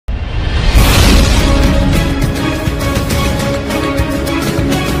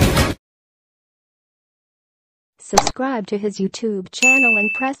Subscribe to his YouTube channel and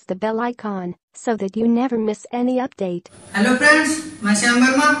press the bell icon so that you never miss any update. Hello friends, मैं श्याम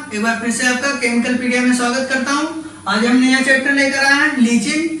वर्मा एक बार फिर से आपका chemical पीडिया में स्वागत करता हूं। आज हम नया चैप्टर लेकर आए हैं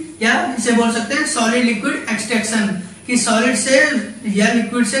लीचिंग, या इसे बोल सकते हैं सॉलिड लिक्विड एक्सट्रैक्शन, कि सॉलिड से या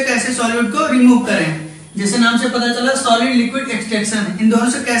लिक्विड से कैसे सॉलिड को रिमूव करें। जैसे नाम से पता चला सॉलिड लिक्विड एक्सट्रैक्शन, इन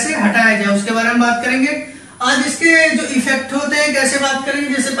दोनों से कैसे हटाया जाए उसके बारे में बात करेंगे। आज इसके जो इफेक्ट होते हैं कैसे बात करेंगे।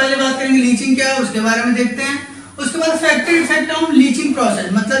 जैसे पहले बात करेंगे लीचिंग क्या है उसके बारे में देखते हैं। उसके बाद factor effect on leaching process,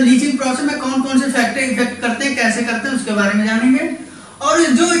 मतलब लीचिंग प्रोसेस में कौन कौन से फैक्टर इफेक्ट करते हैं, कैसे करते हैं उसके बारे में जानेंगे। और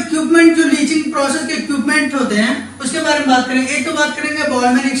जो इक्विपमेंट, जो लीचिंग प्रोसेस के इक्विपमेंट होते हैं उसके बारे में बात करेंगे। एक तो बात करेंगे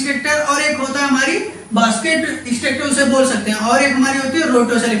बॉलमैन एक्सट्रैक्टर, और एक होता है हमारी बास्केट एक्सट्रैक्टर उसे बोल सकते हैं, और एक हमारी होती है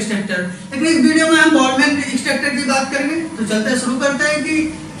रोटोसेल एक्सट्रैक्टर। लेकिन इस वीडियो में हम बॉलमैन एक्सट्रैक्टर की बात करेंगे। तो चलते शुरू करते हैं कि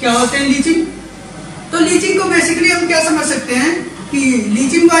क्या होते हैं लीचिंग। तो लीचिंग को बेसिकली हम क्या समझ सकते हैं कि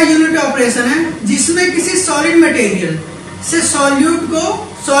लीचिंग का यूनिट ऑपरेशन है जिसमें किसी सॉलिड मटेरियल से सॉल्यूट को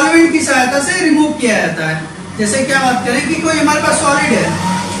सॉल्वेंट की सहायता से रिमूव किया जाता है। जैसे क्या बात करें कि कोई हमारे पास सॉलिड है,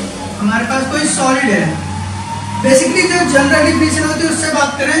 हमारे पास कोई सॉलिड है, बेसिकली जो जनरल डिफिनेशन होती है उससे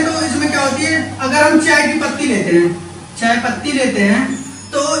बात करें तो इसमें क्या होती है, अगर हम चाय की पत्ती लेते हैं, चाय पत्ती लेते हैं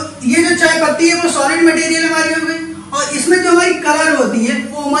तो ये जो चाय पत्ती है वो सॉलिड मटेरियल हमारी हो गई, और इसमें जो हमारी कलर होती है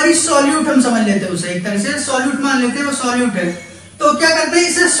वो हमारी सॉल्यूट हम समझ लेते हैं, उसे एक तरह से सॉल्यूट मान लेते हैं, वो सॉल्यूट है। तो क्या करते हैं,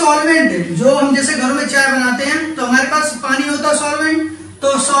 इसे सॉल्वेंट, जो हम जैसे घरों में चाय बनाते हैं तो हमारे पास पानी होता है सॉल्वेंट,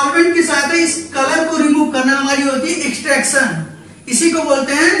 तो सॉल्वेंट की सहायता इस कलर को रिमूव करना हमारी होती है एक्सट्रैक्शन। इसी को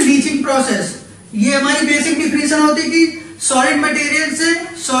बोलते हैं लीचिंग प्रोसेस। ये हमारी बेसिक डिफिनेशन होती है कि सॉलिड मटेरियल से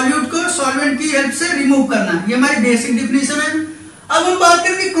सॉल्यूट को सॉल्वेंट की हेल्प से रिमूव करना, ये हमारी बेसिक डिफिनेशन है। अब हम बात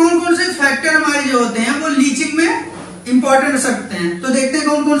करेंगे कौन कौन से फैक्टर हमारे जो होते हैं वो लीचिंग में इंपॉर्टेंट हो सकते हैं। तो देखते हैं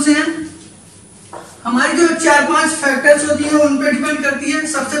कौन कौन से हैं। हमारी जो 4-5 फैक्टर्स होती है उन पर डिपेंड करती है।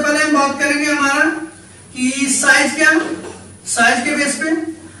 सबसे पहले हम बात करेंगे हमारा कि साइज, क्या साइज के बेस पे,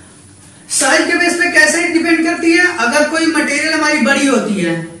 साइज के बेस पे कैसे डिपेंड करती है। अगर कोई मटेरियल हमारी बड़ी होती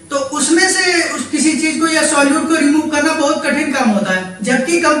है तो उसमें से किसी चीज को या सॉल्यूट को रिमूव करना बहुत कठिन काम होता है,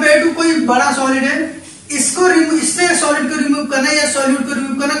 जबकि कंपेयर टू कोई बड़ा सॉलिड है इससे सॉलिड को रिमूव करना या सॉल्यूट को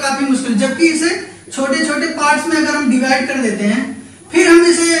रिमूव करना काफी मुश्किल, जबकि इसे छोटे छोटे पार्ट्स में अगर हम डिवाइड कर देते हैं फिर हम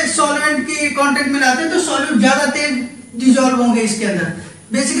इसे सॉल्वेंट के कांटेक्ट में लाते हैं तो सॉल्यूट ज्यादा तेज डिसॉल्व होंगे इसके अंदर।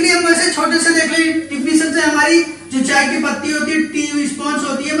 बेसिकली हम वैसे छोटे से देख लें डिफिनेशन से, हमारी जो चाय की पत्ती होती है, टी स्पॉन्ज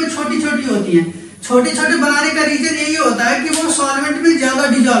होती है, वो छोटी छोटी होती है। छोटे छोटे बनाने का रीजन यही होता है कि वो सॉल्वेंट में ज्यादा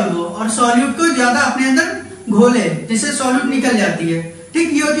डिसॉल्व हो और सॉल्यूट को ज्यादा अपने अंदर घोले, जिससे सॉल्यूट निकल जाती है।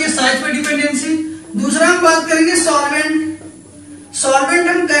 ठीक, ये होती है साइज पर डिपेंडेंसी। दूसरा हम बात करेंगे सॉल्वेंट। सॉल्वेंट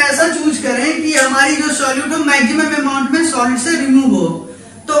हम कैसा चूज करें कि हमारी जो सॉल्यूट हो मैक्सिमम अमाउंट में सॉलिड से रिमूव हो।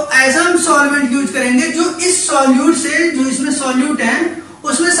 तो ऐसा हम सॉल्वेंट यूज करेंगे जो इस सॉल्यूट से, जो इसमें सॉल्यूट है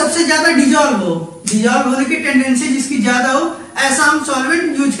उसमें सबसे ज्यादा डिसॉल्व हो, डिसॉल्व होने की टेंडेंसी जिसकी ज्यादा हो, ऐसा हम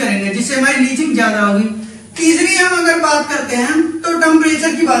सॉल्वेंट यूज करेंगे जिससे हमारी लीचिंग ज्यादा होगी। तीसरी हम अगर बात करते हैं तो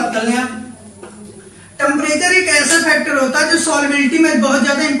टेम्परेचर की बात कर लें आप। टेम्परेचर एक ऐसा फैक्टर होता है जो सॉल्वेबिलिटी में बहुत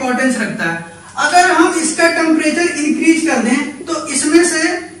ज्यादा इंपॉर्टेंस रखता है। अगर हम इसका टेम्परेचर इंक्रीज कर दें तो इसमें से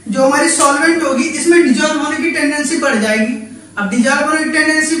जो हमारी सॉल्वेंट होगी इसमें डिसॉल्व होने की टेंडेंसी बढ़ जाएगी। अब डिसॉल्व होने की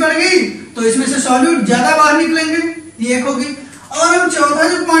टेंडेंसी बढ़ गई तो इसमें से सॉल्यूट ज्यादा बाहर निकलेंगे, ये एक होगी। और हम चौथा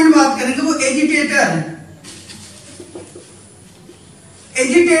जो पॉइंट बात करेंगे वो एजिटेटर है।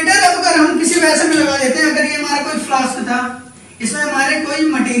 एजिटेटर अगर हम किसी वैसे में लगा देते हैं, अगर ये हमारा कोई फ्लास्क था, इसमें हमारे कोई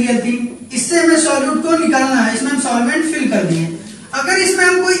मटेरियल थी, इससे हमें सॉल्यूट को निकालना है, इसमें हम सॉल्वेंट फिल कर दिए, अगर इसमें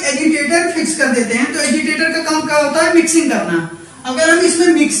हम कोई एजिटेटर फिक्स कर देते हैं तो एजिटेटर का काम क्या होता है, मिक्सिंग करना। अगर हम इसमें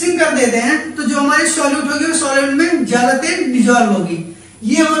मिक्सिंग कर देते हैं तो जो हमारी सॉल्यूट होगी वो सॉल्वेंट में ज्यादा तेज डिसॉल्व होगी।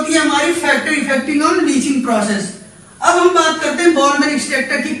 ये होती है हमारी factor affecting on leaching process. अब हम बात करते हैं बॉलमैन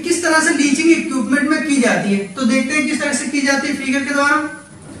एक्सट्रैक्टर की, किस तरह से लीचिंग इक्विपमेंट में की जाती है। तो देखते हैं किस तरह से की जाती है फिगर के द्वारा।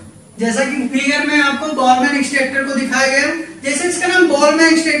 जैसा कि फिगर में आपको बॉलमैन एक्सट्रैक्टर को दिखाया गया, जैसे इसका नाम बॉलमैन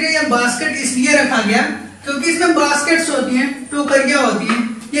एक्सट्रैक्टर या बास्केट इसलिए रखा गया क्योंकि इसमें बास्केट्स होती हैं, टोकरियां होती हैं,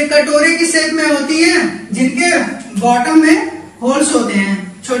 ये कटोरे की शेप में होती हैं जिनके बॉटम में होल्स होते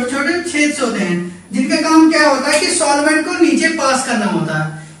हैं, छोटे छोटे छेद होते हैं, जिनका काम क्या होता है कि सॉल्वेंट को नीचे पास करना होता है,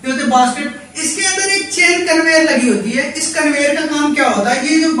 ये होते हैं बास्केट। इसके अंदर एक चेन कन्वेयर लगी होती है। इस कन्वेयर का काम क्या होता है,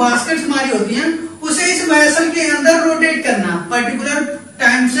 ये जो बास्केट्स हमारी होती हैं उसे इस वेसल के अंदर रोटेट करना, पर्टिकुलर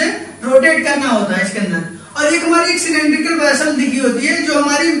टाइम से रोटेट करना होता है इसके अंदर। और एक हमारी एक सिलेंड्रिकल वेसल दिखी होती है जो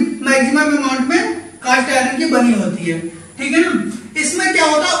हमारी मैक्सिमम अमाउंट में कास्ट आयरन की बनी होती है, ठीक है ना। इसमें क्या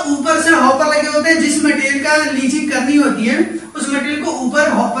होता है, ऊपर से हॉपर लगे होते हैं, जिस मटेरियल का लीचिंग करनी होती है उस मटेरियल को ऊपर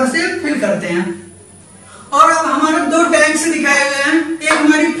हॉपर से फिल करते हैं। और अब हमारे दो टैंक से दिखाए गए हैं, एक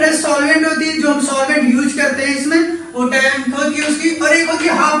हमारी फ्रेश सॉल्वेंट होती है जो हम सॉल्वेंट यूज करते हैं इसमें, वो टैंक होती है उसकी, और एक होती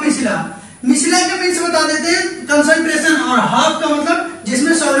है हाफ मिसिला। मिसिला का मीन्स बता देते हैं,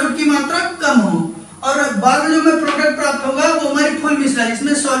 मिसला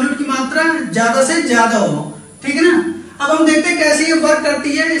जिसमें सॉल्यूट की मात्रा ज्यादा से ज्यादा हो। ठीक है ना। अब हम देखते हैं कैसे ये वर्क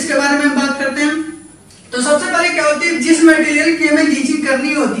करती है, इसके बारे में हम बात करते हैं। तो सबसे पहले क्या होती है, जिस मटेरियल की हमें लीचिंग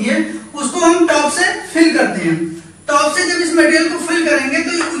करनी होती है उसको हम टॉप से फिल करते हैं। टॉप से जब इस मटेरियल को फिल करेंगे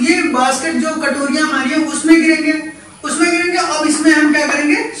तो ये बास्केट जो कटोरियां हमारी है उसमें गिरेंगे। अब इसमें हम क्या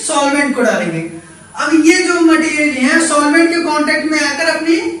करेंगे, सॉल्वेंट को डालेंगे। अब ये जो मटेरियल है सॉल्वेंट के कांटेक्ट में आकर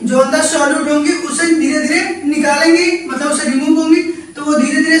अपनी जो अंदर सॉल्यूट होंगी उसे धीरे धीरे निकालेंगी, मतलब उसे रिमूव होंगी। तो वो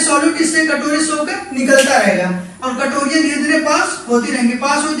धीरे धीरे सॉल्यूट इससे कटोरी से होकर निकलता रहेगा और कटोरियां धीरे धीरे पास होती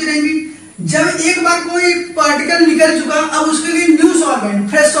रहेंगी। जब एक बार कोई पार्टिकल निकल चुका, अब उसके लिए न्यू सॉल्वेंट,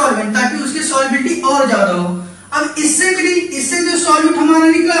 फ्रेश सॉल्वेंट, ताकि उसकी सॉल्युबिलिटी और ज्यादा हो। अब इससे जो सॉल्यूट हमारा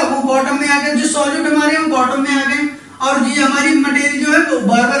निकला वो बॉटम में आ गया, जो सॉल्यूट हमारे वो बॉटम में आ गए और ये हमारी मटेरियल जो है वो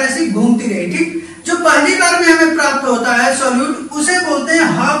बार बार ऐसे घूमती रही। ठीक, जो पहली बार में हमें प्राप्त होता है सॉल्यूट उसे बोलते हैं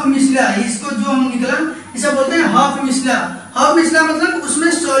हाफ मिसला। इसको जो हम निकला इसे बोलते हैं हाफ मिसला। हाफ मिसला मतलब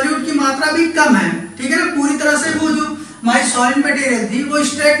उसमें सॉल्यूट की मात्रा भी कम है। ठीक है ना, पूरी तरह से वो जो हमारी सॉलिड मटेरियल थी वो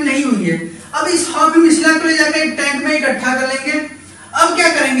एक्सट्रैक्ट नहीं हुई है। अब इस हाफ मिसला को ले जाकर एक टैंक में इकट्ठा कर लेंगे। अब क्या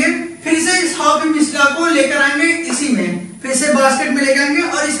करेंगे, फिर से इस हाफ मिसला को लेकर आएंगे इसी में, फिर से बास्केट में लेकर आएंगे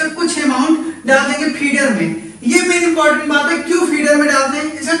और इसका कुछ अमाउंट डाल देंगे फीडर में। ये मेन इंपॉर्टेंट बात है, क्यों फीडर में डालते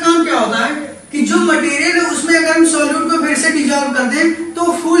हैं। इसका काम क्या होता है कि जो मटेरियल है उसमें अगर हम सॉल्यूट को फिर से डिजॉल्व कर दें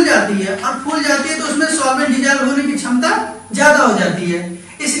तो फूल जाती है, और फूल जाती है तो उसमें सॉल्वेंट डिजॉल्व होने की क्षमता ज्यादा हो जाती है,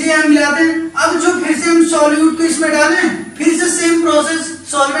 इसलिए हम मिलाते हैं। अब जो फिर से हम सॉल्यूट को इसमें डालें, फिर से सेम प्रोसेस,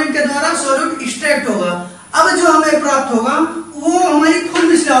 सॉल्वेंट के द्वारा सॉल्यूट एक्सट्रैक्ट होगा। अब जो हमें प्राप्त होगा वो हमारी फुल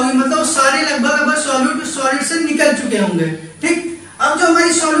मिसला होगी, मतलब सारे लगभग सॉल्यूट सॉलिड से निकल चुके होंगे। ठीक, अब जो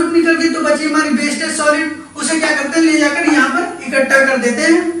हमारी सॉल्यूट निकल गई तो बची हमारी वेस्टेज सॉलिड, उसे क्या करते हैं, ले जाकर यहाँ पर इकट्ठा कर देते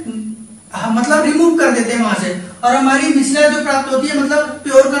हैं, मतलब रिमूव कर देते हैं वहां से, और हमारी मिसला जो प्राप्त होती है मतलब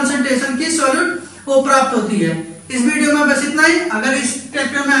प्योर कंसंट्रेशन की सॉल्यूट वो प्राप्त होती है। इस वीडियो में बस इतना ही। अगर इस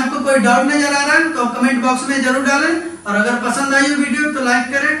चैप्टर में आपको कोई डाउट नजर आ रहा है तो कमेंट बॉक्स में जरूर डालें, और अगर पसंद आई हो वीडियो तो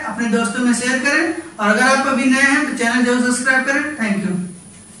लाइक करें, अपने दोस्तों में शेयर करें, और अगर आप अभी नए हैं तो चैनल जरूर सब्सक्राइब करें। Thank you.